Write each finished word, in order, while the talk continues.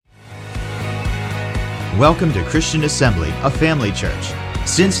Welcome to Christian Assembly, a family church.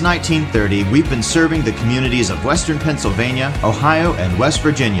 Since 1930, we've been serving the communities of Western Pennsylvania, Ohio, and West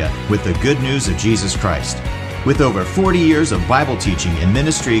Virginia with the good news of Jesus Christ. With over 40 years of Bible teaching and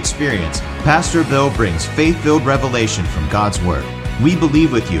ministry experience, Pastor Bill brings faith-filled revelation from God's Word. We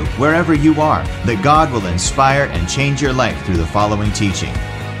believe with you, wherever you are, that God will inspire and change your life through the following teaching.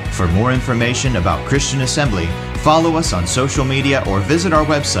 For more information about Christian Assembly, follow us on social media or visit our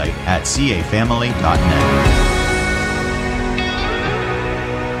website at cafamily.net.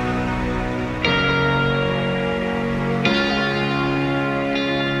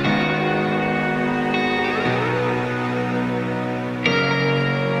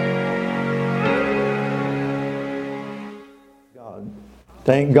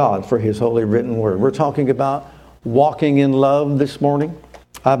 Thank God for His holy written word. We're talking about walking in love this morning.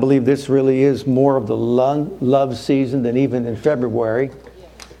 I believe this really is more of the love season than even in February.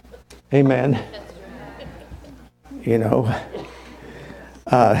 Amen. You know.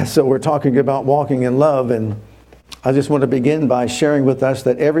 So we're talking about walking in love, and I just want to begin by sharing with us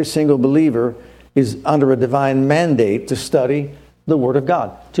that every single believer is under a divine mandate to study the Word of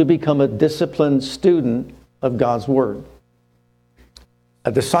God, to become a disciplined student of God's Word.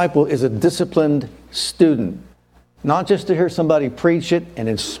 A disciple is a disciplined student. Not just to hear somebody preach it and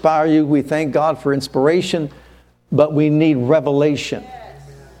inspire you. We thank God for inspiration, but we need revelation.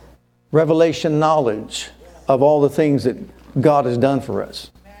 Revelation knowledge of all the things that God has done for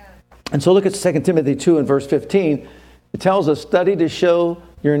us. And so look at 2 Timothy 2 and verse 15. It tells us, study to show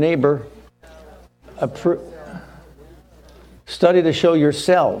your neighbor, study to show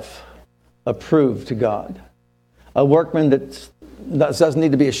yourself approved to God. A workman that doesn't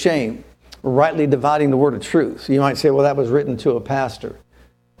need to be ashamed, rightly dividing the word of truth. You might say, well, that was written to a pastor.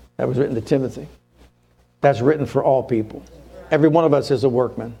 That was written to Timothy. That's written for all people. Every one of us is a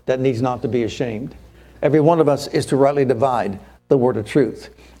workman that needs not to be ashamed. Every one of us is to rightly divide the word of truth.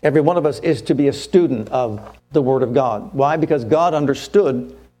 Every one of us is to be a student of the Word of God. Why? Because God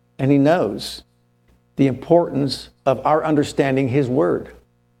understood and He knows the importance of our understanding His Word.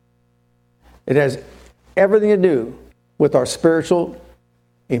 It has everything to do with our spiritual,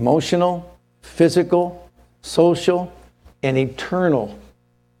 emotional, physical, social, and eternal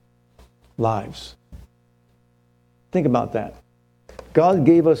lives. Think about that. God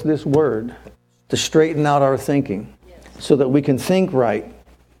gave us this Word to straighten out our thinking so that we can think right,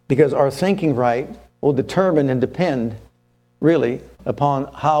 because our thinking right will determine and depend really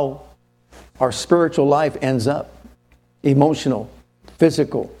upon how our spiritual life ends up. Emotional,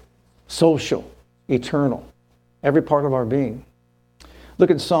 physical, social, eternal. Every part of our being. Look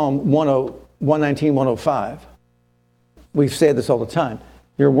at Psalm 119, 105. We've said this all the time.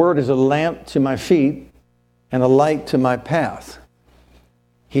 Your word is a lamp to my feet and a light to my path.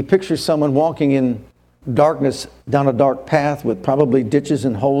 He pictures someone walking in darkness down a dark path with probably ditches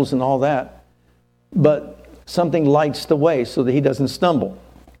and holes and all that. But something lights the way so that he doesn't stumble,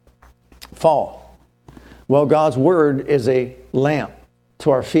 fall. Well, God's word is a lamp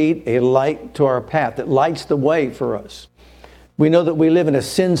to our feet, a light to our path. It lights the way for us. We know that we live in a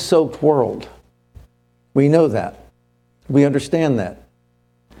sin-soaked world. We know that. We understand that.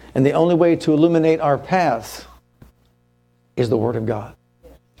 And the only way to illuminate our path is the Word of God.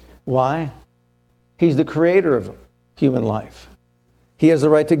 Why? He's the creator of human life. He has the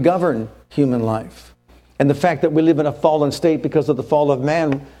right to govern human life. And the fact that we live in a fallen state because of the fall of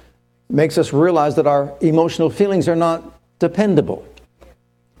man makes us realize that our emotional feelings are not dependable.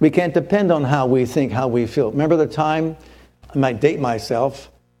 We can't depend on how we think, how we feel. Remember the time, I might date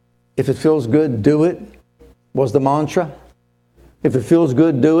myself, if it feels good, do it, was the mantra. If it feels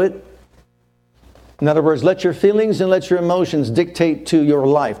good, do it. In other words, let your feelings and let your emotions dictate to your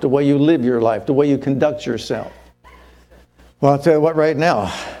life, the way you live your life, the way you conduct yourself. Well, I'll tell you what, right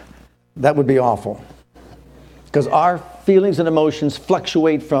now, that would be awful. Because our feelings and emotions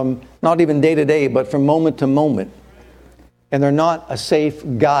fluctuate from not even day to day, but from moment to moment. And they're not a safe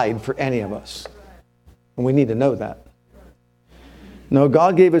guide for any of us. And we need to know that. No,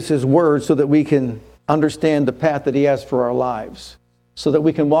 God gave us His Word so that we can understand the path that He has for our lives. So that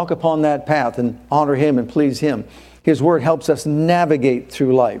we can walk upon that path and honor Him and please Him. His Word helps us navigate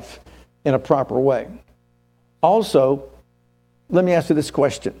through life in a proper way. Also, let me ask you this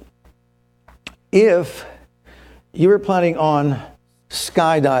question. If you were planning on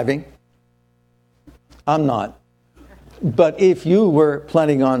skydiving, I'm not. But if you were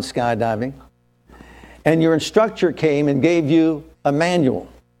planning on skydiving and your instructor came and gave you a manual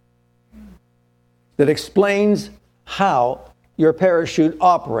that explains how your parachute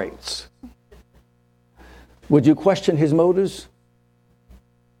operates, would you question his motives?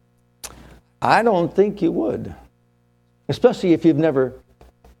 I don't think you would. Especially if you've never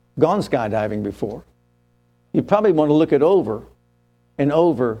gone skydiving before. You probably want to look it over and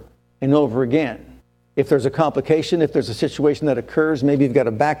over and over again. If there's a complication, if there's a situation that occurs, maybe you've got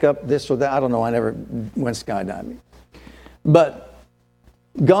to back up this or that. I don't know. I never went skydiving. But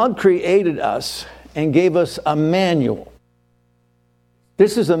God created us and gave us a manual.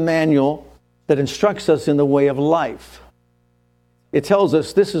 This is a manual that instructs us in the way of life. It tells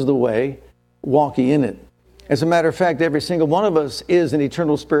us this is the way, walk ye in it. As a matter of fact, every single one of us is an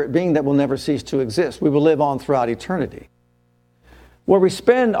eternal spirit being that will never cease to exist. We will live on throughout eternity. Where we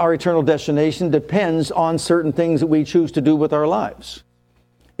spend our eternal destination depends on certain things that we choose to do with our lives.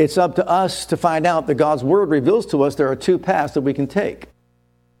 It's up to us to find out that God's Word reveals to us there are two paths that we can take.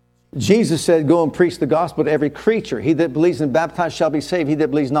 Jesus said, go and preach the gospel to every creature. He that believes and baptized shall be saved. He that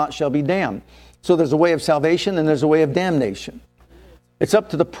believes not shall be damned. So there's a way of salvation and there's a way of damnation. It's up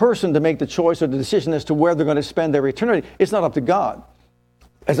to the person to make the choice or the decision as to where they're going to spend their eternity. It's not up to God.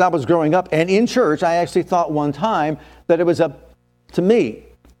 As I was growing up and in church, I actually thought one time that it was up to me,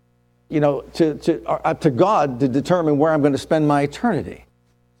 to God to determine where I'm going to spend my eternity.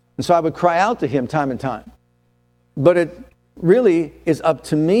 And so I would cry out to Him time and time. But it really is up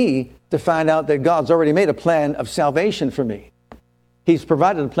to me to find out that God's already made a plan of salvation for me. He's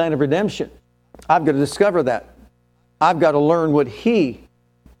provided a plan of redemption. I've got to discover that. I've got to learn what He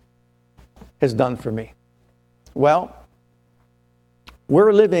has done for me. Well,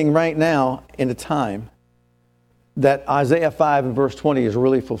 we're living right now in a time that Isaiah 5 and verse 20 is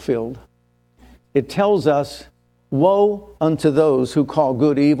really fulfilled. It tells us, woe unto those who call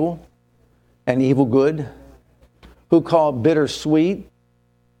good evil and evil good, who call bitter sweet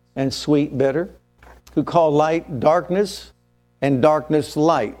and sweet bitter, who call light darkness and darkness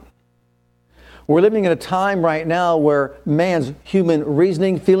light. We're living in a time right now where man's human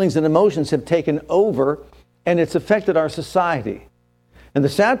reasoning, feelings, and emotions have taken over, and it's affected our society. And the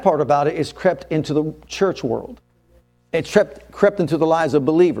sad part about it is crept into the church world. It's crept into the lives of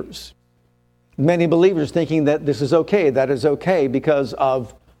believers. Many believers thinking that this is okay, that is okay, because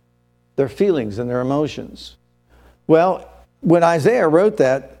of their feelings and their emotions. Well, when Isaiah wrote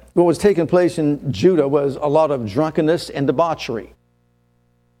that, what was taking place in Judah was a lot of drunkenness and debauchery.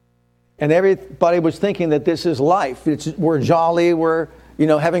 And everybody was thinking that this is life. We're jolly, we're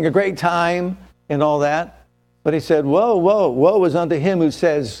having a great time and all that. But he said, woe is unto him who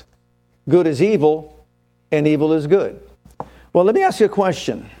says, good is evil and evil is good. Well, let me ask you a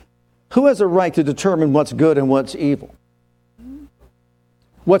question. Who has a right to determine what's good and what's evil?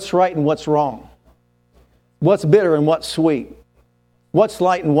 What's right and what's wrong? What's bitter and what's sweet? What's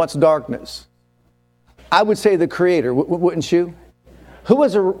light and what's darkness? I would say the Creator, wouldn't you? Who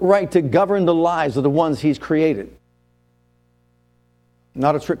has a right to govern the lives of the ones He's created?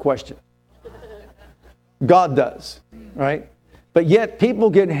 Not a trick question. God does, right? But yet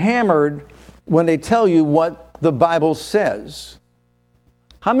people get hammered when they tell you what the Bible says.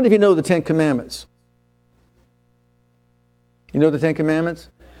 How many of you know the Ten Commandments? You know the Ten Commandments?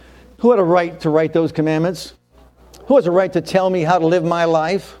 Who had a right to write those commandments? Who has a right to tell me how to live my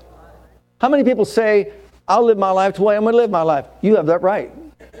life? How many people say, I'll live my life the way I'm going to live my life? You have that right.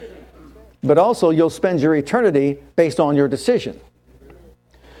 But also, you'll spend your eternity based on your decision.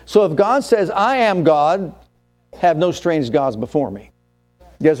 So if God says, I am God, have no strange gods before me.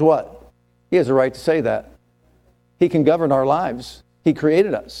 Guess what? He has a right to say that. He can govern our lives. He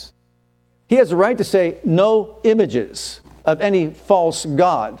created us. He has a right to say, no images of any false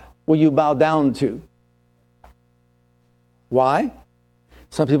god will you bow down to. Why?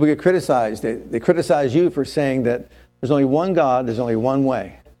 Some people get criticized. They criticize you for saying that there's only one God, there's only one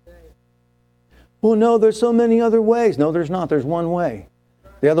way. Well, no, there's so many other ways. No, there's not. There's one way.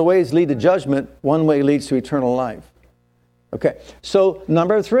 The other ways lead to judgment. One way leads to eternal life. Okay, so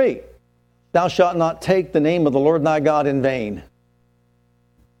number 3, thou shalt not take the name of the Lord thy God in vain.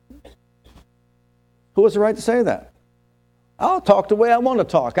 Who has the right to say that? I'll talk the way I want to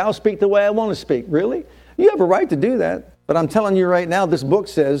talk. I'll speak the way I want to speak. Really? You have a right to do that. But I'm telling you right now, this book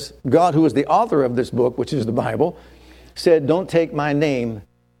says, God, who is the author of this book, which is the Bible, said, don't take my name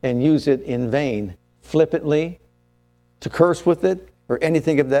and use it in vain, flippantly, to curse with it, or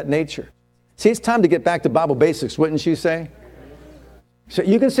anything of that nature. See, it's time to get back to Bible basics, wouldn't you say? So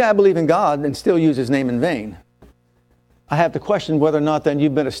you can say, I believe in God, and still use His name in vain. I have to question whether or not then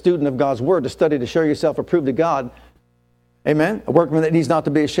you've been a student of God's Word to study to show yourself approved to God. Amen? A workman that needs not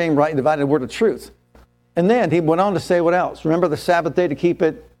to be ashamed, rightly dividing the word of truth. And then he went on to say what else? Remember the Sabbath day to keep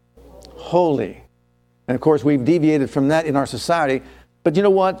it holy. And of course, we've deviated from that in our society. But you know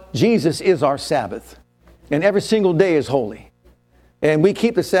what? Jesus is our Sabbath. And every single day is holy. And we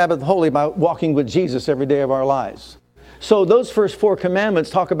keep the Sabbath holy by walking with Jesus every day of our lives. So those first 4 commandments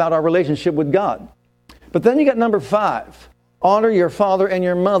talk about our relationship with God. But then you got number 5. Honor your father and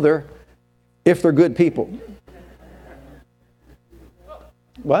your mother if they're good people.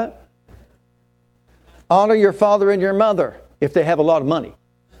 What? Honor your father and your mother if they have a lot of money.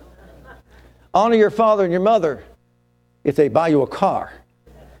 Honor your father and your mother if they buy you a car.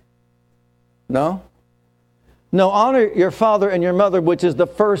 No? No, honor your father and your mother, which is the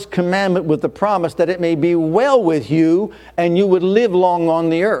first commandment with the promise that it may be well with you and you would live long on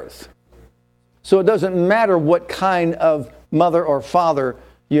the earth. So it doesn't matter what kind of mother or father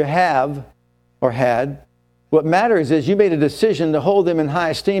you have or had. What matters is you made a decision to hold them in high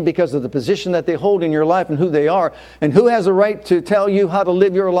esteem because of the position that they hold in your life and who they are. And who has a right to tell you how to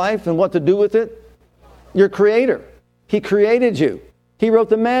live your life and what to do with it? Your Creator. He created you. He wrote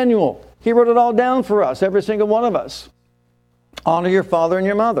the manual. He wrote it all down for us, every single one of us. Honor your father and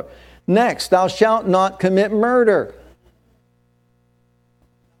your mother. Next, thou shalt not commit murder.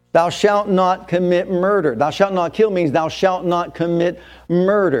 Thou shalt not commit murder. Thou shalt not kill means thou shalt not commit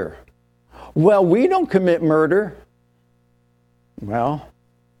murder. Well, we don't commit murder. Well,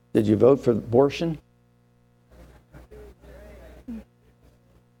 did you vote for abortion?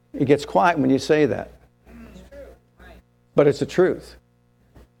 It gets quiet when you say that. But it's the truth.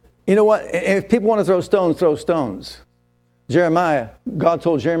 You know what? If people want to throw stones, throw stones. Jeremiah, God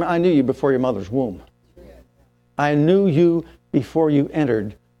told Jeremiah, I knew you before your mother's womb. I knew you before you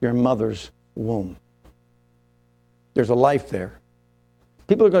entered your mother's womb. There's a life there.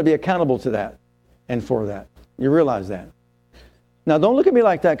 People are going to be accountable to that and for that. You realize that. Now, don't look at me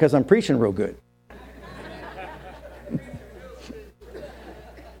like that because I'm preaching real good.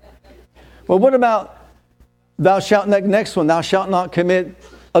 Well, what about next one, thou shalt not commit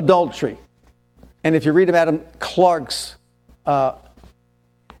adultery. And if you read Adam Clark's,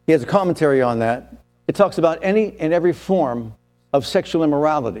 he has a commentary on that. It talks about any and every form of sexual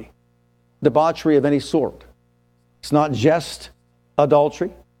immorality, debauchery of any sort. It's not just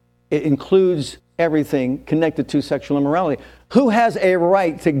adultery. It includes everything connected to sexual immorality. Who has a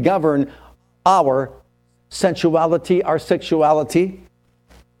right to govern our sensuality, our sexuality?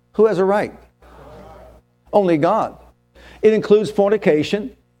 Who has a right? Only God. It includes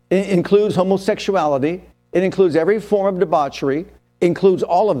fornication. It includes homosexuality. It includes every form of debauchery. It includes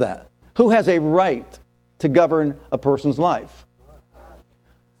all of that. Who has a right to govern a person's life?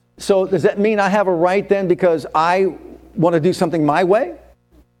 So does that mean I have a right then because I want to do something my way?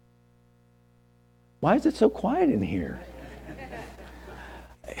 Why is it so quiet in here?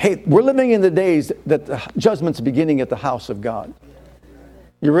 Hey, we're living in the days that the judgment's beginning at the house of God.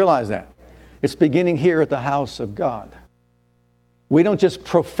 You realize that? It's beginning here at the house of God. We don't just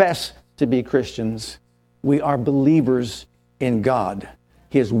profess to be Christians. We are believers in God,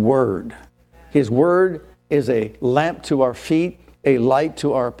 His Word. His Word is a lamp to our feet, a light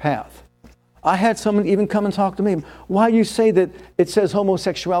to our path. I had someone even come and talk to me. Why you say that it says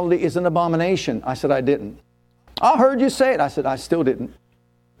homosexuality is an abomination? I said, I didn't. I heard you say it. I said, I still didn't.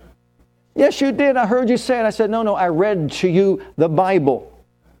 Yes, you did. I heard you say it. I said, no, I read to you the Bible.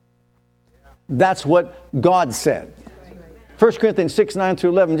 That's what God said. 1 Corinthians 6, 9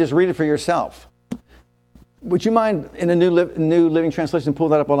 through 11, just read it for yourself. Would you mind in a New Living Translation pull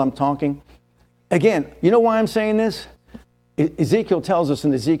that up while I'm talking? Again, you know why I'm saying this? Ezekiel tells us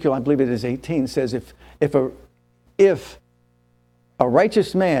in Ezekiel, I believe it is 18, says if a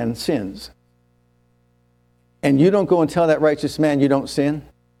righteous man sins and you don't go and tell that righteous man you don't sin,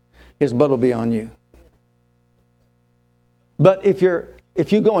 his blood will be on you. But if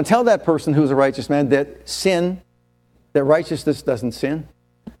you go and tell that person who's a righteous man that righteousness doesn't sin,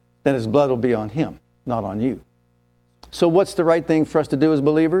 then his blood will be on him, not on you. So what's the right thing for us to do as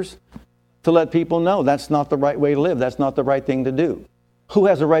believers? To let people know that's not the right way to live. That's not the right thing to do. Who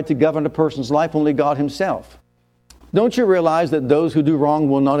has a right to govern a person's life? Only God Himself. Don't you realize that those who do wrong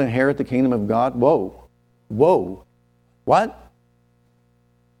will not inherit the kingdom of God? Whoa. What?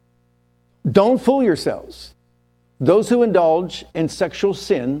 Don't fool yourselves. Those who indulge in sexual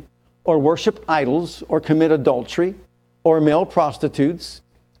sin or worship idols or commit adultery or male prostitutes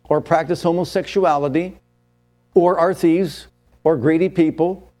or practice homosexuality or are thieves or greedy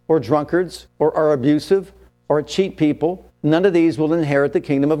people or drunkards or are abusive or cheat people, none of these will inherit the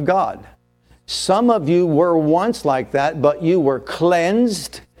kingdom of God. Some of you were once like that, but you were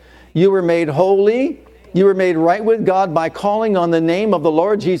cleansed. You were made holy. You were made right with God by calling on the name of the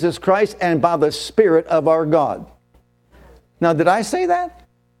Lord Jesus Christ and by the Spirit of our God. Now, did I say that?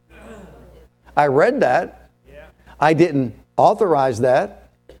 I read that. I didn't authorize that.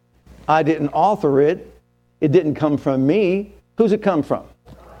 I didn't author it. It didn't come from me. Who's it come from?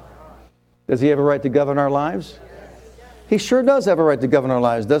 Does he have a right to govern our lives? He sure does have a right to govern our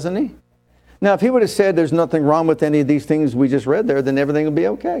lives, doesn't he? Now, if he would have said there's nothing wrong with any of these things we just read there, then everything would be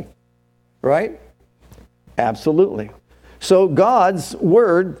okay. Right? Absolutely. So God's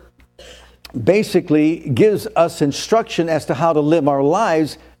word basically gives us instruction as to how to live our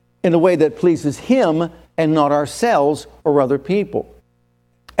lives in a way that pleases him and not ourselves or other people.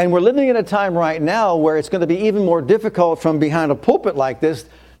 And we're living in a time right now where it's going to be even more difficult from behind a pulpit like this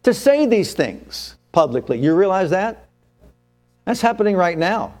to say these things publicly. You realize that? That's happening right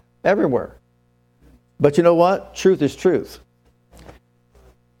now, everywhere. But you know what? Truth is truth.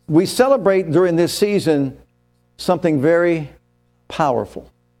 We celebrate during this season something very powerful.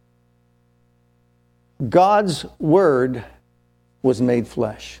 God's word was made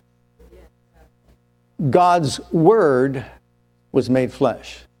flesh. God's word was made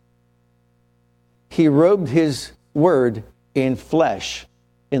flesh. He robed his word in flesh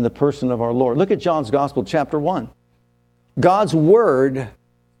in the person of our Lord. Look at John's Gospel, chapter 1. God's word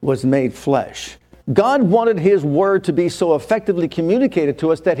was made flesh. God wanted his word to be so effectively communicated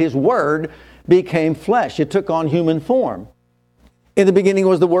to us that his word became flesh. It took on human form. In the beginning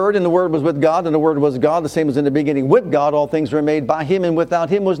was the Word, and the Word was with God, and the Word was God. The same was in the beginning with God. All things were made by him, and without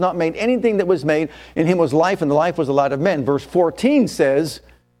him was not made anything that was made. In him was life, and the life was the light of men. Verse 14 says,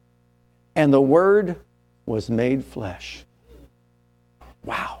 and the Word was made flesh.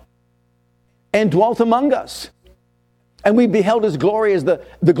 Wow. And dwelt among us. And we beheld his glory as the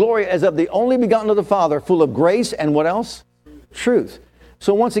glory as of the only begotten of the Father, full of grace and what else? Truth.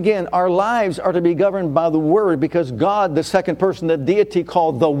 So once again, our lives are to be governed by the Word because God, the second person, the deity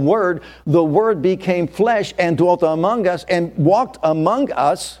called the Word became flesh and dwelt among us and walked among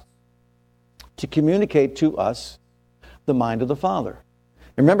us to communicate to us the mind of the Father.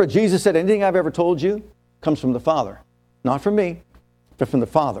 Remember, Jesus said, anything I've ever told you comes from the Father. Not from me, but from the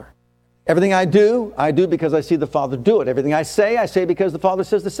Father. Everything I do because I see the Father do it. Everything I say because the Father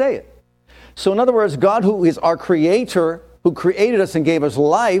says to say it. So in other words, God, who is our Creator, who created us and gave us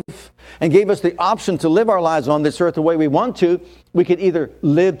life and gave us the option to live our lives on this earth the way we want to, we could either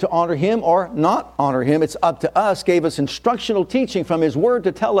live to honor him or not honor him. It's up to us. Gave us instructional teaching from his word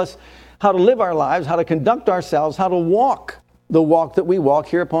to tell us how to live our lives, how to conduct ourselves, how to walk the walk that we walk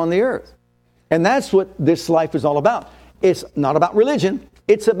here upon the earth. And that's what this life is all about. It's not about religion.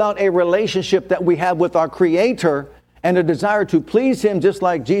 It's about a relationship that we have with our Creator and a desire to please him, just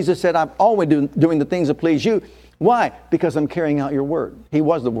like Jesus said, I'm always doing the things that please you. Why? Because I'm carrying out your word. He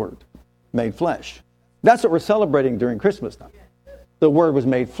was the Word made flesh. That's what we're celebrating during Christmas time. The Word was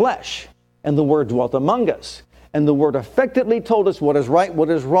made flesh, and the Word dwelt among us. And the Word effectively told us what is right, what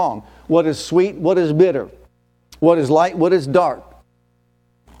is wrong, what is sweet, what is bitter, what is light, what is dark,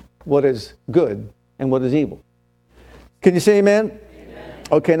 what is good, and what is evil. Can you say amen? Amen.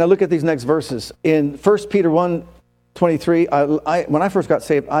 Okay, now look at these next verses. In 1 Peter 1:23, when I first got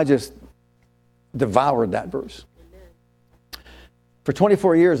saved, I just devoured that verse. For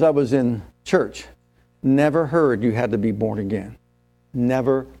 24 years I was in church. Never heard you had to be born again.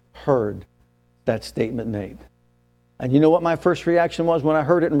 Never heard that statement made. And you know what my first reaction was when I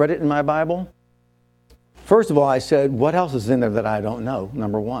heard it and read it in my Bible? First of all, I said, what else is in there that I don't know?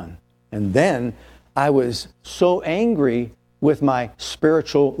 Number one. And then I was so angry with my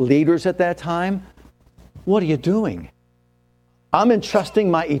spiritual leaders at that time. What are you doing? I'm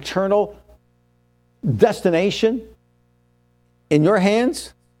entrusting my eternal destination in your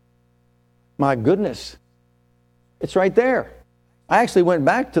hands? My goodness. It's right there. I actually went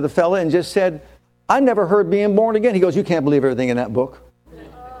back to the fella and just said, I never heard being born again. He goes, you can't believe everything in that book.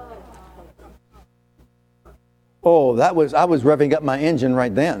 Oh, I was revving up my engine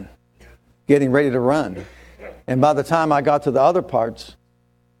right then, getting ready to run. And by the time I got to the other parts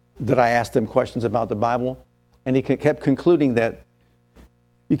that I asked him questions about the Bible, and he kept concluding that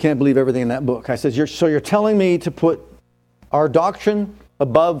you can't believe everything in that book. I said, so you're telling me to put our doctrine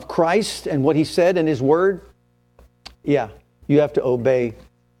above Christ and what he said in his word? Yeah, you have to obey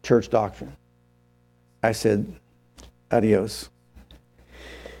church doctrine. I said, adios.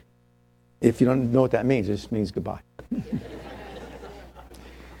 If you don't know what that means, it just means goodbye.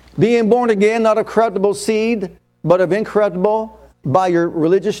 Being born again, not of corruptible seed, but of incorruptible, by your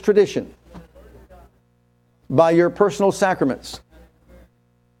religious tradition, by your personal sacraments.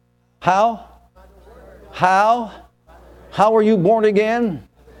 How? How are you born again?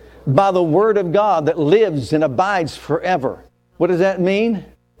 By the Word of God that lives and abides forever. What does that mean?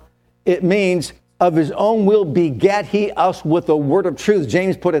 It means of his own will begat he us with the word of truth.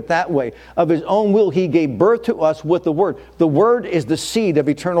 James put it that way. Of his own will he gave birth to us with the Word. The Word is the seed of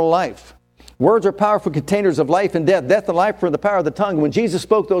eternal life. Words are powerful containers of life and death. Death and life are in the power of the tongue. When Jesus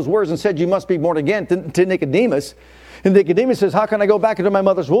spoke those words and said, you must be born again to Nicodemus, and Nicodemus says, how can I go back into my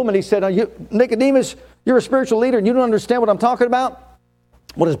mother's womb? And he said, Nicodemus, you're a spiritual leader and you don't understand what I'm talking about.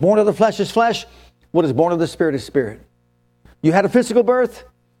 What is born of the flesh is flesh. What is born of the Spirit is spirit. You had a physical birth,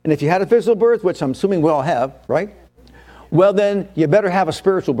 and if you had a physical birth, which I'm assuming we all have, right? Well, then you better have a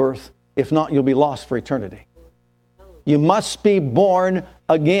spiritual birth. If not, you'll be lost for eternity. You must be born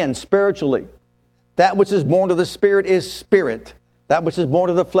again spiritually. That which is born of the Spirit is spirit. That which is born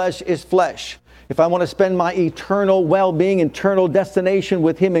of the flesh is flesh. If I want to spend my eternal well-being, eternal destination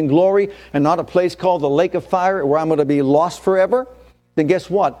with Him in glory, and not a place called the lake of fire where I'm going to be lost forever, then guess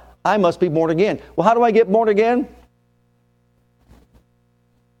what? I must be born again. Well, how do I get born again?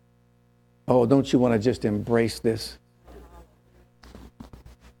 Oh, don't you want to just embrace this?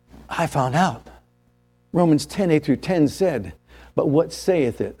 I found out. Romans 10:8-10 said, but what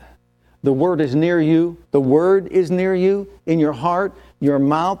saith it? The word is near you. The word is near you, in your heart, your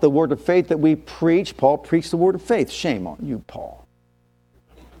mouth, the word of faith that we preach. Paul preached the word of faith. Shame on you, Paul.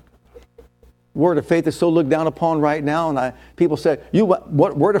 Word of faith is so looked down upon right now. And people say, you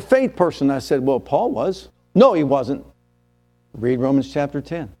what word of faith person? I said, well, Paul was. No, he wasn't. Read Romans chapter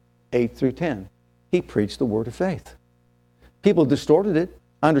 10, 8-10. He preached the word of faith. People distorted it.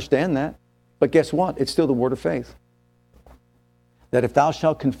 I understand that. But guess what? It's still the word of faith. That if thou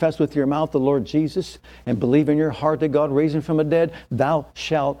shalt confess with your mouth the Lord Jesus and believe in your heart that God raised Him from the dead, thou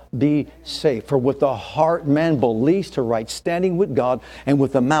shalt be saved. For with the heart man believes to right standing with God, and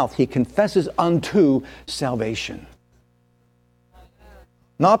with the mouth he confesses unto salvation.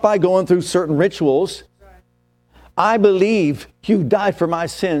 Not by going through certain rituals. I believe you died for my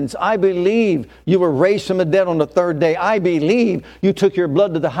sins. I believe you were raised from the dead on the third day. I believe you took your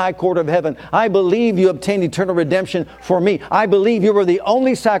blood to the high court of heaven. I believe you obtained eternal redemption for me. I believe you were the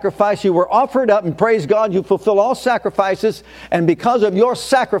only sacrifice. You were offered up, and praise God, you fulfill all sacrifices. And because of your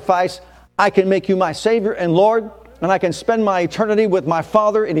sacrifice, I can make you my Savior and Lord, and I can spend my eternity with my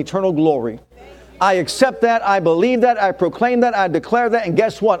Father in eternal glory. I accept that. I believe that. I proclaim that. I declare that. And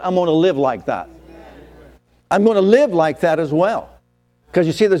guess what? I'm going to live like that. I'm going to live like that as well. Because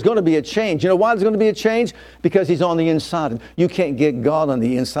you see, there's going to be a change. You know why there's going to be a change? Because He's on the inside. You can't get God on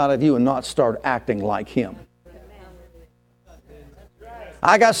the inside of you and not start acting like Him.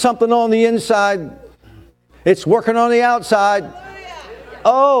 I got something on the inside. It's working on the outside.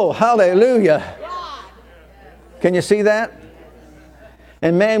 Oh, hallelujah. Can you see that?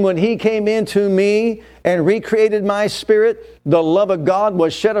 And man, when He came into me and recreated my spirit, the love of God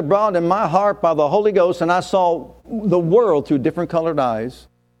was shed abroad in my heart by the Holy Ghost, and I saw the world through different colored eyes.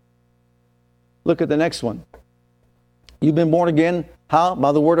 Look at the next one. You've been born again. How?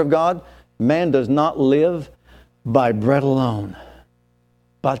 By the Word of God. Man does not live by bread alone,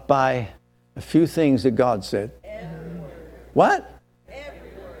 but by a few things that God said. What?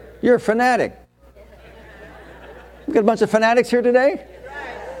 You're a fanatic. We've got a bunch of fanatics here today.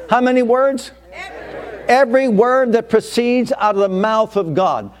 How many words? Every word that proceeds out of the mouth of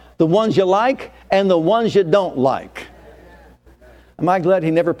God. The ones you like and the ones you don't like. Am I glad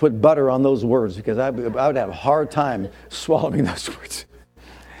He never put butter on those words, because I would have a hard time swallowing those words.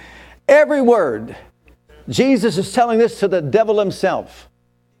 Every word. Jesus is telling this to the devil himself.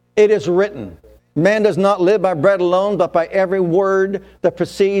 It is written. Man does not live by bread alone, but by every word that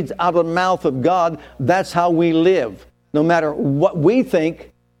proceeds out of the mouth of God. That's how we live. No matter what we think,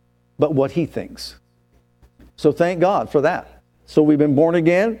 but what He thinks. So thank God for that. So we've been born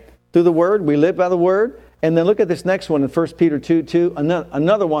again through the Word. We live by the Word. And then look at this next one in 1 Peter 2:2.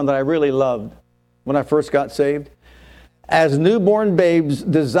 Another one that I really loved when I first got saved. As newborn babes,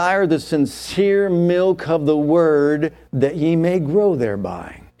 desire the sincere milk of the Word, that ye may grow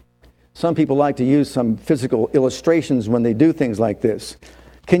thereby. Some people like to use some physical illustrations when they do things like this.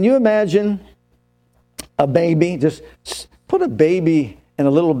 Can you imagine a baby? Just put a baby in a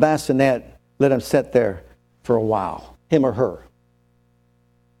little bassinet, let him sit there for a while, him or her.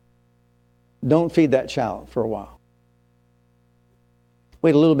 Don't feed that child for a while.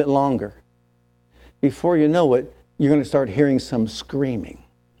 Wait a little bit longer. Before you know it, you're going to start hearing some screaming.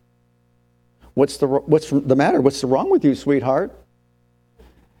 What's the matter? What's wrong with you, sweetheart?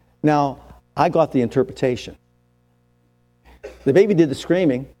 Now, I got the interpretation. The baby did the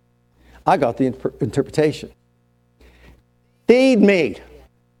screaming. I got the interpretation. Feed me.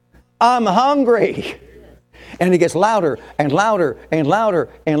 I'm hungry. And it gets louder and louder and louder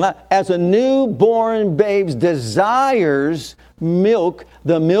and louder. As a newborn babe's desires milk,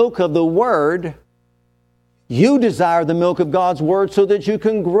 the milk of the Word, you desire the milk of God's Word so that you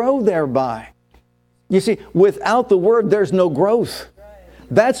can grow thereby. You see, without the Word, there's no growth.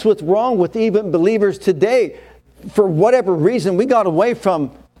 That's what's wrong with even believers today. For whatever reason, we got away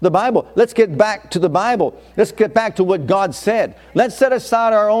from the Bible. Let's get back to the Bible. Let's get back to what God said. Let's set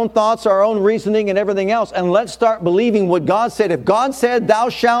aside our own thoughts, our own reasoning, and everything else, and let's start believing what God said. If God said, thou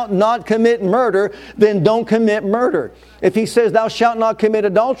shalt not commit murder, then don't commit murder. If He says, thou shalt not commit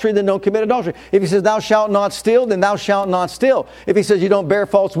adultery, then don't commit adultery. If He says, thou shalt not steal, then thou shalt not steal. If He says, you don't bear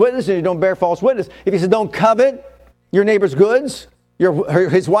false witness, then you don't bear false witness. If He says, don't covet your neighbor's goods,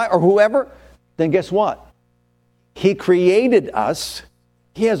 his wife, or whoever, then guess what? He created us.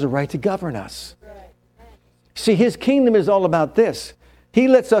 He has a right to govern us. See, His kingdom is all about this. He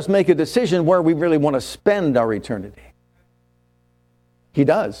lets us make a decision where we really want to spend our eternity. He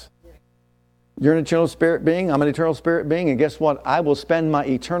does. You're an eternal spirit being. I'm an eternal spirit being. And guess what? I will spend my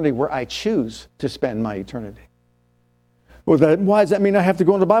eternity where I choose to spend my eternity. Well, why does that mean I have to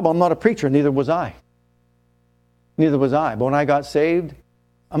go into the Bible? I'm not a preacher. Neither was I. Neither was I. But when I got saved,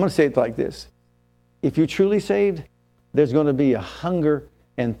 I'm going to say it like this. If you're truly saved, there's going to be a hunger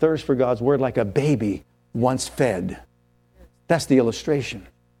and thirst for God's Word like a baby once fed. That's the illustration.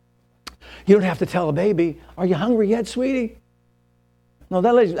 You don't have to tell a baby, are you hungry yet, sweetie? No,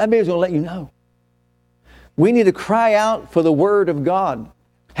 that baby's going to let you know. We need to cry out for the Word of God.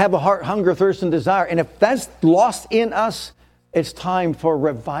 Have a heart, hunger, thirst, and desire. And if that's lost in us, it's time for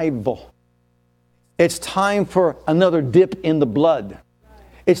revival. It's time for another dip in the blood.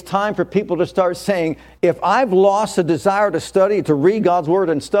 It's time for people to start saying, if I've lost a desire to study, to read God's Word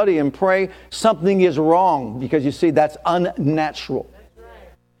and study and pray, something is wrong. Because you see, that's unnatural.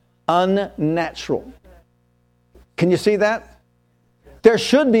 Unnatural. Can you see that? There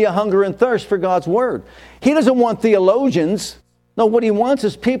should be a hunger and thirst for God's Word. He doesn't want theologians. No, what He wants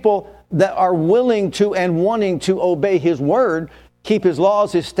is people that are willing to and wanting to obey His Word, keep His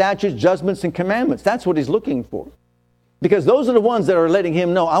laws, His statutes, judgments, and commandments. That's what He's looking for. Because those are the ones that are letting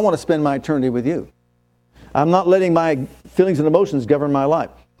Him know, I want to spend my eternity with you. I'm not letting my feelings and emotions govern my life.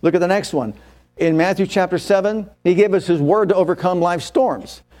 Look at the next one. In Matthew chapter 7, He gave us His Word to overcome life's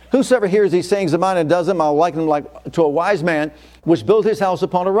storms. Whosoever hears these sayings of mine and does them, I'll liken them like to a wise man which built his house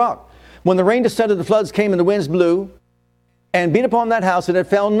upon a rock. When the rain descended, the floods came, and the winds blew and beat upon that house, and it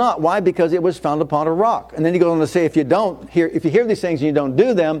fell not. Why? Because it was founded upon a rock. And then He goes on to say, if you hear these things and you don't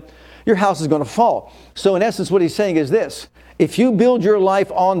do them, your house is going to fall. So in essence, what He's saying is this. If you build your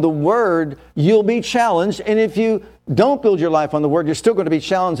life on the Word, you'll be challenged. And if you don't build your life on the Word, you're still going to be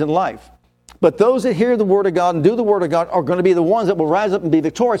challenged in life. But those that hear the Word of God and do the Word of God are going to be the ones that will rise up and be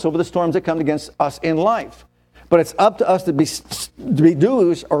victorious over the storms that come against us in life. But it's up to us to be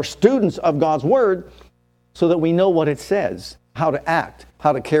doers or students of God's Word so that we know what it says, how to act,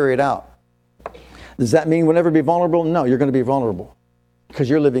 how to carry it out. Does that mean we'll never be vulnerable? No, you're going to be vulnerable. Because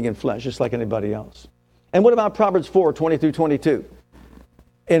you're living in flesh, just like anybody else. And what about Proverbs 4, 20 through 22?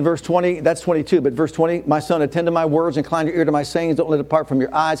 In verse 20, that's 22, but verse 20, my son, attend to my words, incline your ear to my sayings, don't let it depart from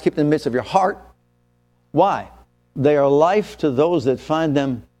your eyes, keep them in the midst of your heart. Why? They are life to those that find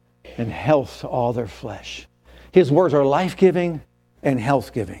them, and health to all their flesh. His words are life-giving and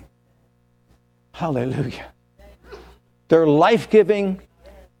health-giving. Hallelujah. They're life-giving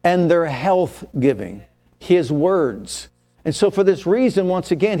and they're health-giving. His words. And so for this reason,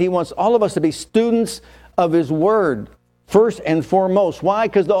 once again, He wants all of us to be students of His Word, first and foremost. Why?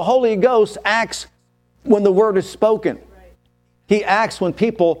 Because the Holy Ghost acts when the Word is spoken. He acts when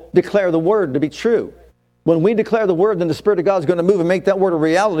people declare the Word to be true. When we declare the Word, then the Spirit of God is going to move and make that Word a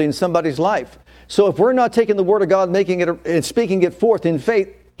reality in somebody's life. So if we're not taking the Word of God, making it and speaking it forth in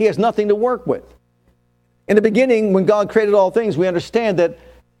faith, He has nothing to work with. In the beginning, when God created all things, we understand that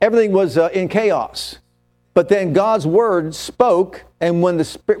everything was in chaos. But then God's Word spoke, and when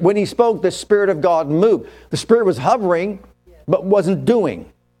He spoke, the Spirit of God moved. The Spirit was hovering, but wasn't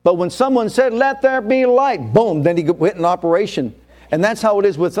doing. But when someone said, let there be light, boom, then He went in operation. And that's how it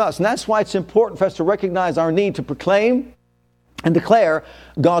is with us. And that's why it's important for us to recognize our need to proclaim and declare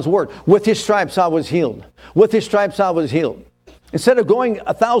God's Word. With His stripes I was healed. With His stripes I was healed. Instead of going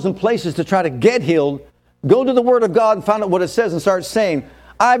 1,000 places to try to get healed, go to the Word of God and find out what it says and start saying,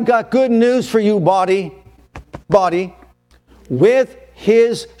 I've got good news for you, body. With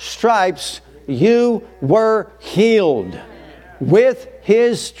His stripes you were healed. With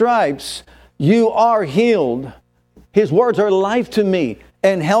His stripes you are healed. His words are life to me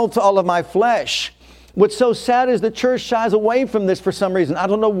and health to all of my flesh. What's so sad is the church shies away from this for some reason. I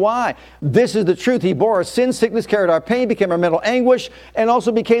don't know why. This is the truth. He bore our sin, sickness, carried our pain, became our mental anguish, and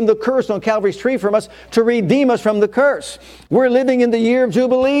also became the curse on Calvary's tree from us to redeem us from the curse. We're living in the year of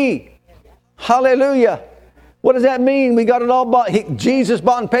Jubilee. Hallelujah. What does that mean? We got it all bought. Jesus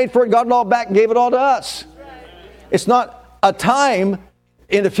bought and paid for it, got it all back, and gave it all to us. It's not a time.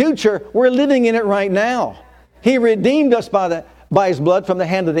 in the future. We're living in it right now. He redeemed us by His blood from the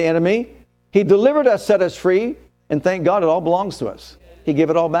hand of the enemy. He delivered us, set us free. And thank God it all belongs to us. He gave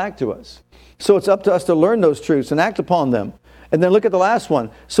it all back to us. So it's up to us to learn those truths and act upon them. And then look at the last one.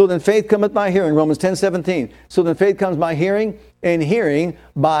 So then faith cometh by hearing. Romans 10:17. So then faith comes by hearing, and hearing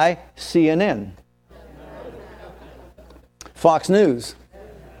by CNN. Fox News.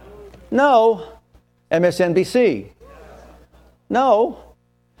 No. MSNBC. No.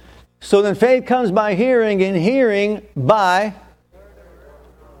 So then faith comes by hearing, and hearing by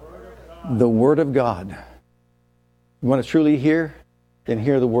the Word of God. You want to truly hear? Then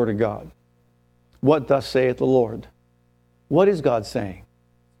hear the Word of God. What thus saith the Lord? What is God saying?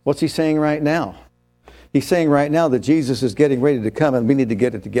 What's He saying right now? He's saying right now that Jesus is getting ready to come and we need to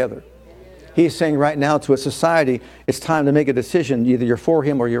get it together. He's saying right now to a society, it's time to make a decision. Either you're for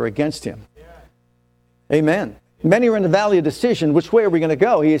Him or you're against Him. Amen. Many are in the valley of decision. Which way are we going to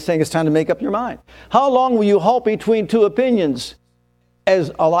go? He is saying it's time to make up your mind. How long will you halt between two opinions?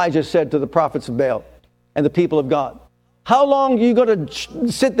 As Elijah said to the prophets of Baal and the people of God. How long are you going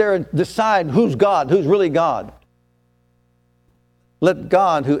to sit there and decide who's God, who's really God? Let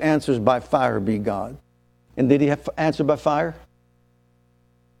God who answers by fire be God. And did He have answer by fire?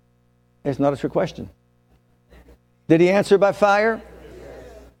 It's not a trick question. Did He answer by fire?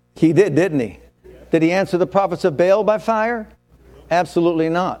 He did, didn't He? Did He answer the prophets of Baal by fire? Absolutely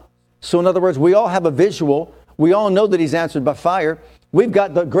not. So in other words, we all have a visual. We all know that He's answered by fire. We've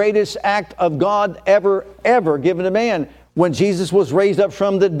got the greatest act of God ever given to man. When Jesus was raised up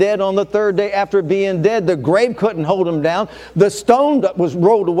from the dead on the third day after being dead, the grave couldn't hold Him down. The stone that was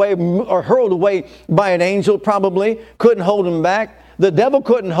rolled away or hurled away by an angel probably couldn't hold Him back. The devil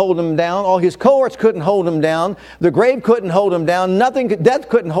couldn't hold Him down. All his cohorts couldn't hold Him down. The grave couldn't hold Him down. Death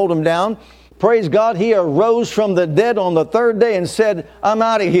couldn't hold Him down. Praise God, He arose from the dead on the third day and said, I'm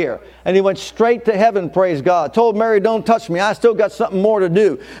out of here. And He went straight to heaven, praise God. Told Mary, don't touch me. I still got something more to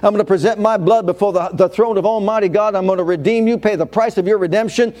do. I'm going to present my blood before the throne of Almighty God. I'm going to redeem you, pay the price of your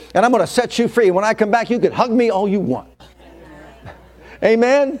redemption, and I'm going to set you free. When I come back, you can hug me all you want.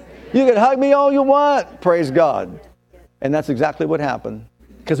 Amen? You can hug me all you want. Praise God. And that's exactly what happened.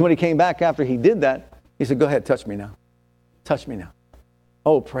 Because when He came back after He did that, He said, go ahead, touch me now. Touch me now.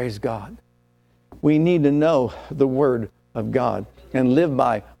 Oh, praise God. We need to know the Word of God and live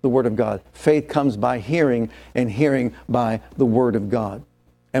by the Word of God. Faith comes by hearing, and hearing by the Word of God.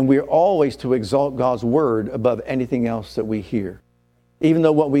 And we're always to exalt God's Word above anything else that we hear. Even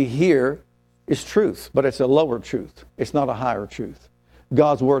though what we hear is truth, but it's a lower truth. It's not a higher truth.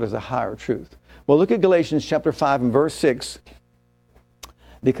 God's Word is a higher truth. Well, look at Galatians chapter 5 and verse 6,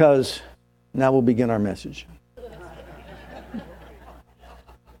 because now we'll begin our message.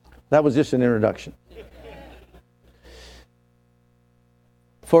 That was just an introduction.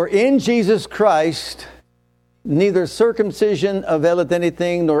 For in Jesus Christ, neither circumcision availeth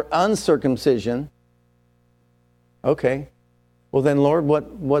anything, nor uncircumcision. Okay. Well then, Lord,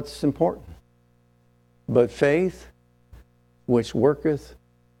 what's important? But faith which worketh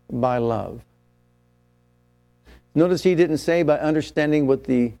by love. Notice He didn't say by understanding what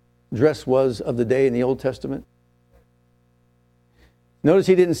the dress was of the day in the Old Testament. Notice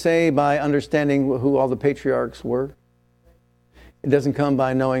He didn't say by understanding who all the patriarchs were. It doesn't come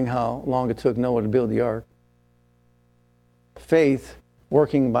by knowing how long it took Noah to build the ark. Faith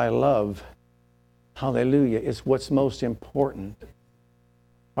working by love, hallelujah, is what's most important.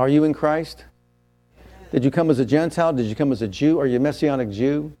 Are you in Christ? Did you come as a Gentile? Did you come as a Jew? Are you a Messianic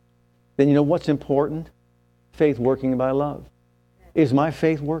Jew? Then you know what's important? Faith working by love. Is my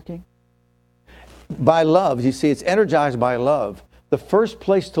faith working? By love. You see, it's energized by love. The first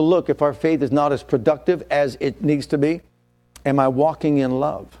place to look if our faith is not as productive as it needs to be, am I walking in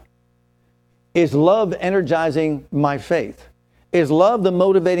love? Is love energizing my faith? Is love the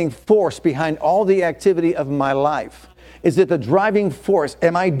motivating force behind all the activity of my life? Is it the driving force?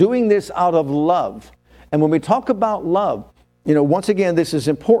 Am I doing this out of love? And when we talk about love, once again, this is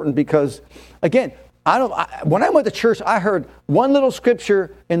important because, again, when I went to church, I heard one little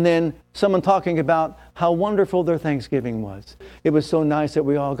scripture and then someone talking about how wonderful their Thanksgiving was. It was so nice that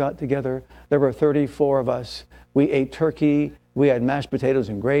we all got together. There were 34 of us. We ate turkey. We had mashed potatoes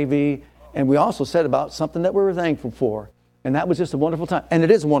and gravy. And we also said about something that we were thankful for. And that was just a wonderful time. And it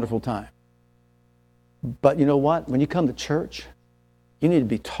is a wonderful time. But you know what? When you come to church, you need to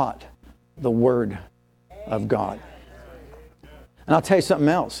be taught the Word of God. And I'll tell you something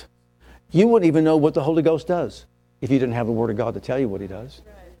else. You wouldn't even know what the Holy Ghost does if you didn't have the Word of God to tell you what He does.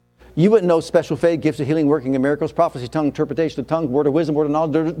 You wouldn't know special faith, gifts of healing, working of miracles, prophecy, tongue, interpretation of tongues, word of wisdom, word of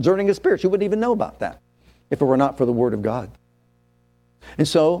knowledge, discerning of spirits. You wouldn't even know about that if it were not for the Word of God. And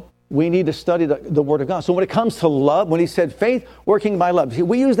so we need to study the Word of God. So when it comes to love, when he said faith working by love, see,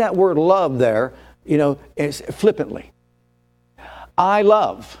 we use that word love there, flippantly. I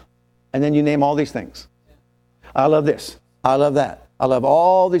love, and then you name all these things. I love this. I love that. I love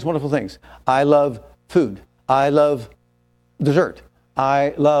all these wonderful things. I love food. I love dessert.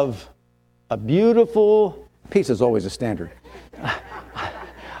 I love a beautiful pizza is always a standard.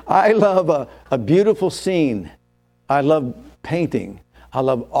 I love a beautiful scene. I love painting. I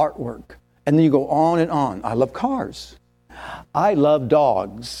love artwork. And then you go on and on. I love cars. I love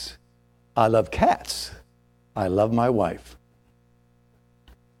dogs. I love cats. I love my wife.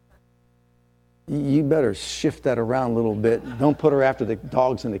 You better shift that around a little bit. Don't put her after the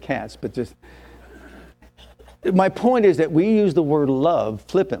dogs and the cats, but just... My point is that we use the word love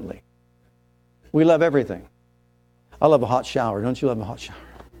flippantly. We love everything. I love a hot shower. Don't you love a hot shower?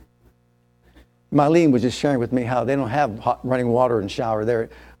 Mylene was just sharing with me how they don't have hot running water and shower there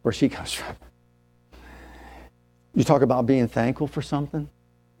where she comes from. You talk about being thankful for something.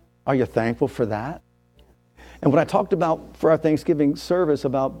 Are you thankful for that? And when I talked about for our Thanksgiving service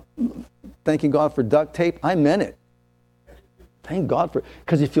about thanking God for duct tape, I meant it. Thank God for,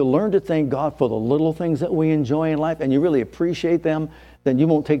 because if you learn to thank God for the little things that we enjoy in life and you really appreciate them, then you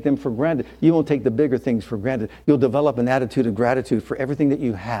won't take them for granted. You won't take the bigger things for granted. You'll develop an attitude of gratitude for everything that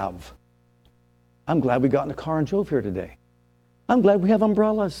you have. I'm glad we got in a car and drove here today. I'm glad we have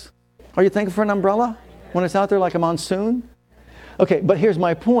umbrellas. Are you thankful for an umbrella when it's out there like a monsoon? Okay, but here's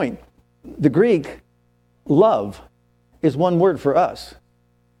my point. The Greek, love, is one word for us.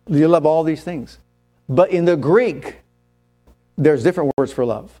 You love all these things. But in the Greek, there's different words for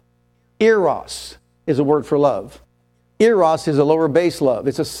love. Eros is a word for love. Eros is a lower base love.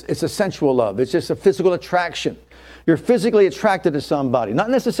 It's a sensual love. It's just a physical attraction. You're physically attracted to somebody. Not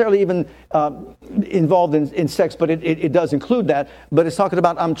necessarily even involved in sex, but it does include that. But it's talking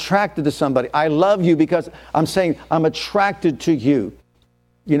about I'm attracted to somebody. I love you because I'm saying I'm attracted to you.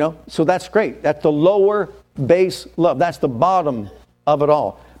 So that's great. That's the lower base love. That's the bottom of it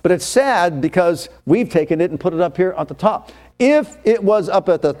all. But it's sad because we've taken it and put it up here at the top. If it was up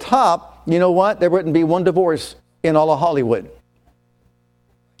at the top, you know what? There wouldn't be one divorce in all of Hollywood.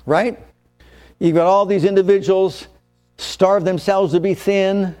 Right? You've got all these individuals starve themselves to be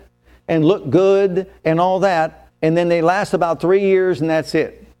thin and look good and all that, and then they last about 3 years and that's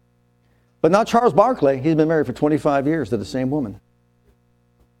it. But not Charles Barkley. He's been married for 25 years to the same woman.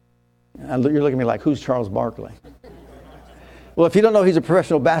 And you're looking at me like, who's Charles Barkley? Well, if you don't know, he's a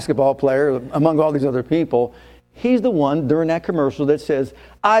professional basketball player among all these other people. He's the one during that commercial that says,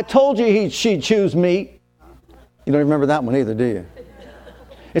 I told you she'd choose me. You don't remember that one either, do you?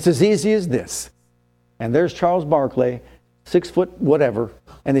 It's as easy as this. And there's Charles Barkley, 6 foot whatever,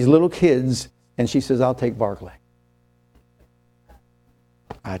 and these little kids, and she says, I'll take Barkley.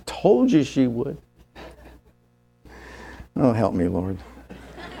 I told you she would. Oh, help me, Lord.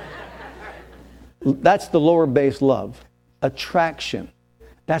 That's the lower base love. Attraction.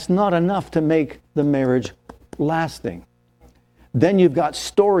 That's not enough to make the marriage lasting. Then you've got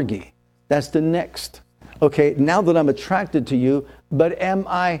storge. That's the next. Okay, now that I'm attracted to you, but am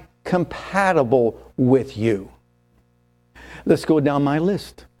I compatible with you? Let's go down my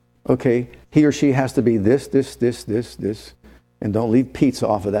list. Okay, he or she has to be this. And don't leave pizza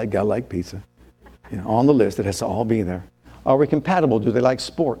off of that. Gotta like pizza. On the list, it has to all be there. Are we compatible? Do they like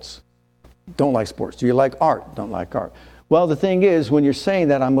sports? Don't like sports. Do you like art? Don't like art. Well, the thing is, when you're saying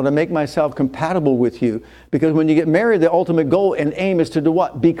that, I'm going to make myself compatible with you, because when you get married, the ultimate goal and aim is to do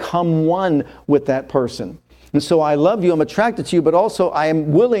what? Become one with that person. And so I love you, I'm attracted to you, but also I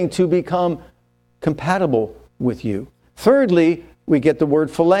am willing to become compatible with you. Thirdly, we get the word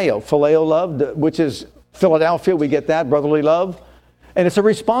phileo. Phileo love, which is Philadelphia, we get that, brotherly love. And it's a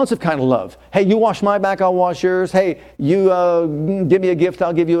responsive kind of love. Hey, you wash my back, I'll wash yours. Hey, you give me a gift,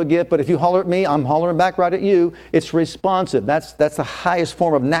 I'll give you a gift. But if you holler at me, I'm hollering back right at you. It's responsive. That's the highest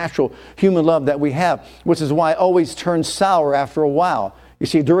form of natural human love that we have, which is why it always turns sour after a while. You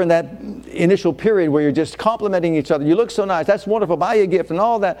see, during that initial period where you're just complimenting each other, you look so nice, that's wonderful, buy you a gift and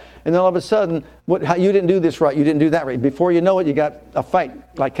all that. And then all of a sudden, you didn't do this right, you didn't do that right. Before you know it, you got a fight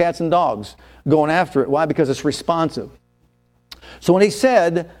like cats and dogs going after it. Why? Because it's responsive. So when he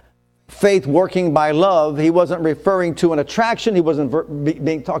said faith working by love, he wasn't referring to an attraction. He wasn't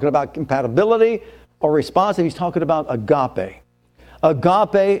talking about compatibility or responsive. He's talking about agape.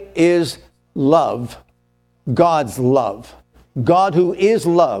 Agape is love, God's love. God, who is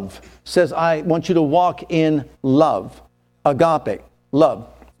love, says, I want you to walk in love. Agape, love.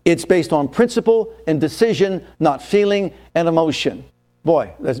 It's based on principle and decision, not feeling and emotion.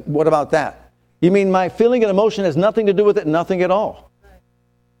 Boy, what about that? You mean my feeling and emotion has nothing to do with it? Nothing at all.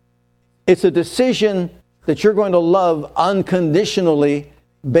 It's a decision that you're going to love unconditionally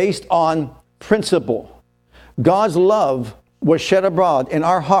based on principle. God's love was shed abroad in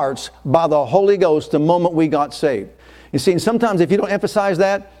our hearts by the Holy Ghost the moment we got saved. You see, and sometimes if you don't emphasize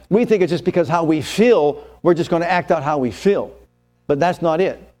that, we think it's just because how we feel, we're just going to act out how we feel. But that's not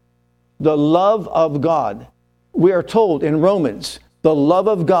it. The love of God, we are told in Romans, the love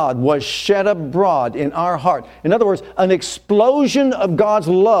of God was shed abroad in our heart. In other words, an explosion of God's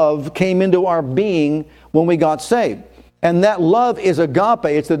love came into our being when we got saved. And that love is agape.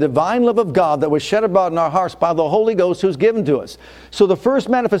 It's the divine love of God that was shed abroad in our hearts by the Holy Ghost who's given to us. So the first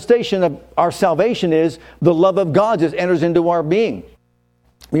manifestation of our salvation is the love of God just enters into our being.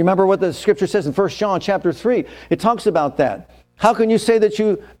 Remember what the scripture says in 1 John chapter 3. It talks about that. How can you say that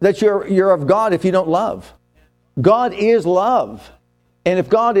you're of God if you don't love? God is love. And if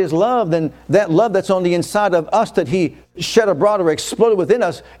God is love, then that love that's on the inside of us that He shed abroad or exploded within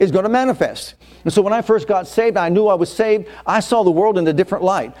us is going to manifest. And so when I first got saved, I knew I was saved. I saw the world in a different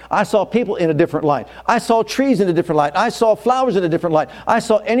light. I saw people in a different light. I saw trees in a different light. I saw flowers in a different light. I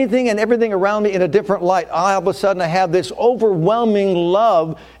saw anything and everything around me in a different light. All of a sudden I have this overwhelming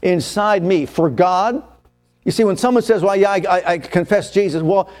love inside me for God. You see, when someone says, well, yeah, I confess Jesus.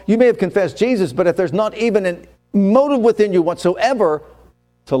 Well, you may have confessed Jesus, but if there's not even a motive within you whatsoever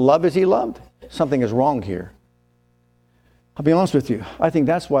to love as He loved, something is wrong here. I'll be honest with you. I think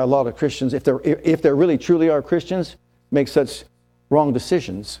that's why a lot of Christians, if they really truly are Christians, make such wrong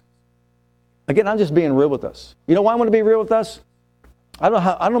decisions. Again, I'm just being real with us. You know why I want to be real with us? I don't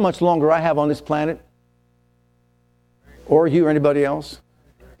know how much longer I have on this planet, or you or anybody else.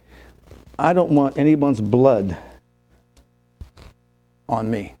 I don't want anyone's blood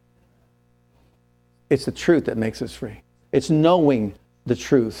on me. It's the truth that makes us free. It's knowing the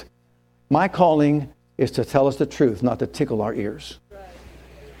truth. My calling is to tell us the truth, not to tickle our ears.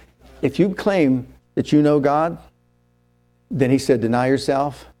 If you claim that you know God, then He said, deny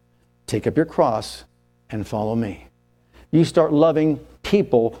yourself, take up your cross, and follow me. You start loving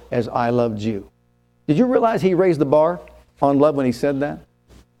people as I loved you. Did you realize He raised the bar on love when He said that?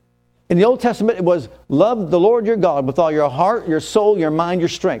 In the Old Testament, it was love the Lord your God with all your heart, your soul, your mind, your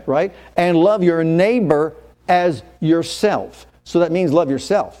strength, right? And love your neighbor as yourself. So that means love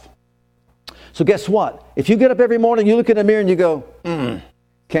yourself. So guess what? If you get up every morning, you look in the mirror and you go,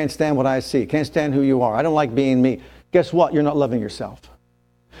 can't stand what I see. Can't stand who you are. I don't like being me. Guess what? You're not loving yourself.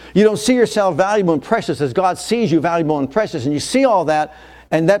 You don't see yourself valuable and precious as God sees you valuable and precious. And you see all that,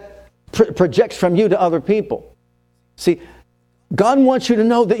 and that projects from you to other people. See, God wants you to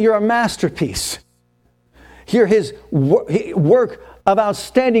know that you're a masterpiece. Hear His work of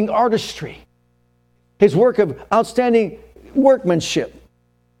outstanding artistry. His work of outstanding workmanship.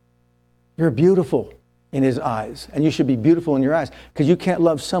 You're beautiful in His eyes, and you should be beautiful in your eyes, because you can't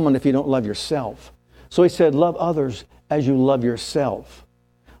love someone if you don't love yourself. So He said, love others as you love yourself.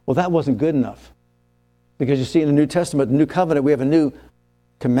 Well, that wasn't good enough, because you see in the New Testament, the New Covenant, we have a new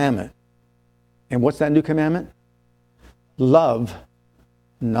commandment. And what's that new commandment? Love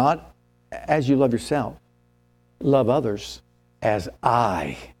not as you love yourself. Love others as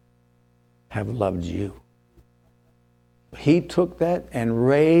I have loved you. He took that and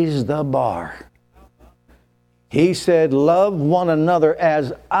raised the bar. He said, love one another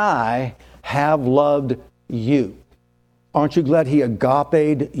as I have loved you. Aren't you glad He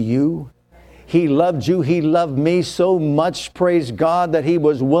agaped you? He loved you. He loved me so much, praise God, that He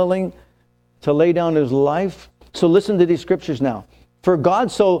was willing to lay down His life. So listen to these scriptures now. For God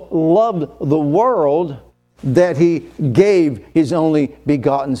so loved the world that He gave His only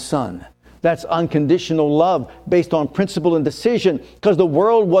begotten Son. That's unconditional love based on principle and decision, because the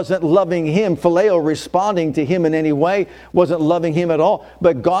world wasn't loving Him. Phileo, responding to Him in any way, wasn't loving Him at all.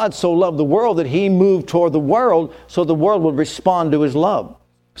 But God so loved the world that He moved toward the world so the world would respond to His love.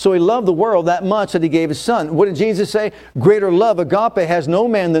 So He loved the world that much that He gave His Son. What did Jesus say? Greater love, agape, has no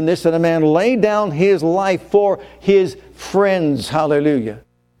man than this, that a man lay down his life for his friends. Hallelujah.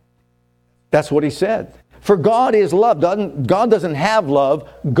 That's what He said. For God is love. God doesn't have love.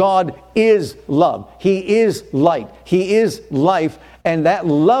 God is love. He is light. He is life. And that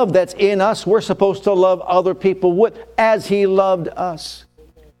love that's in us, we're supposed to love other people with as He loved us.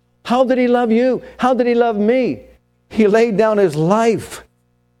 How did He love you? How did He love me? He laid down His life.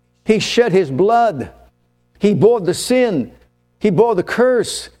 He shed His blood. He bore the sin. He bore the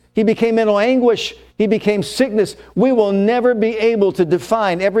curse. He became mental anguish. He became sickness. We will never be able to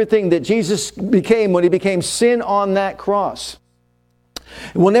define everything that Jesus became when He became sin on that cross.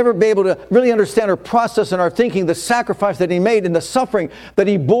 We'll never be able to really understand or process in our thinking the sacrifice that He made and the suffering that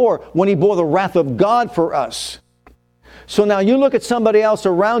He bore when He bore the wrath of God for us. So now you look at somebody else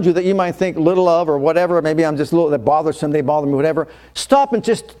around you that you might think little of or whatever. Maybe I'm just a little that bothersome, they bother me, whatever. Stop and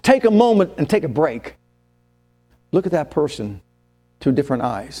just take a moment and take a break. Look at that person through different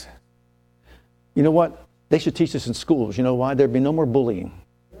eyes. You know what? They should teach this in schools. You know why? There'd be no more bullying.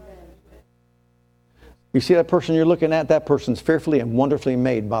 You see that person you're looking at? That person's fearfully and wonderfully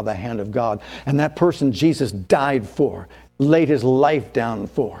made by the hand of God. And that person Jesus died for, laid his life down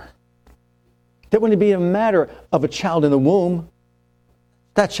for. That wouldn't be a matter of a child in the womb.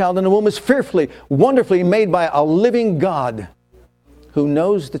 That child in the womb is fearfully, wonderfully made by a living God who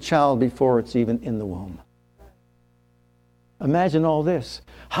knows the child before it's even in the womb. Imagine all this.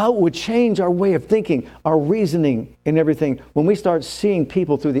 How it would change our way of thinking, our reasoning, and everything when we start seeing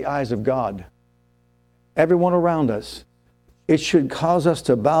people through the eyes of God. Everyone around us. It should cause us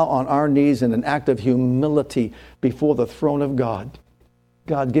to bow on our knees in an act of humility before the throne of God.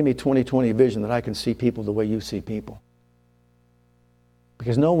 God, give me 20/20 vision that I can see people the way you see people.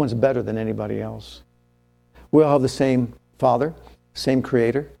 Because no one's better than anybody else. We all have the same Father, same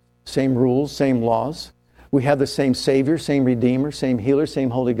Creator, same rules, same laws. We have the same Savior, same Redeemer, same Healer, same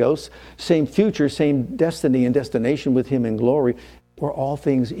Holy Ghost, same future, same destiny and destination with Him in glory. We're all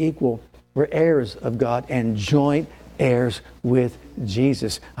things equal. We're heirs of God and joint heirs with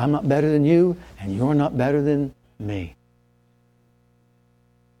Jesus. I'm not better than you, and you're not better than me.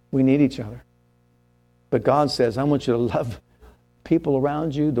 We need each other. But God says, I want you to love people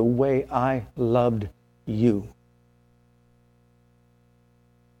around you the way I loved you.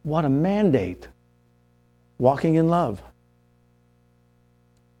 What a mandate. Walking in love.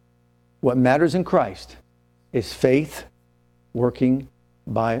 What matters in Christ is faith working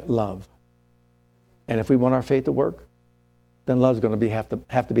by love. And if we want our faith to work, then love's going to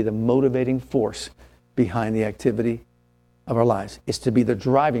have to be the motivating force behind the activity of our lives. It's to be the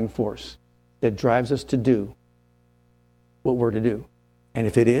driving force that drives us to do what we're to do. And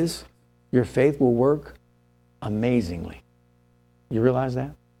if it is, your faith will work amazingly. You realize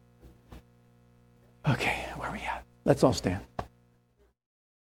that? Okay, where are we at? Let's all stand.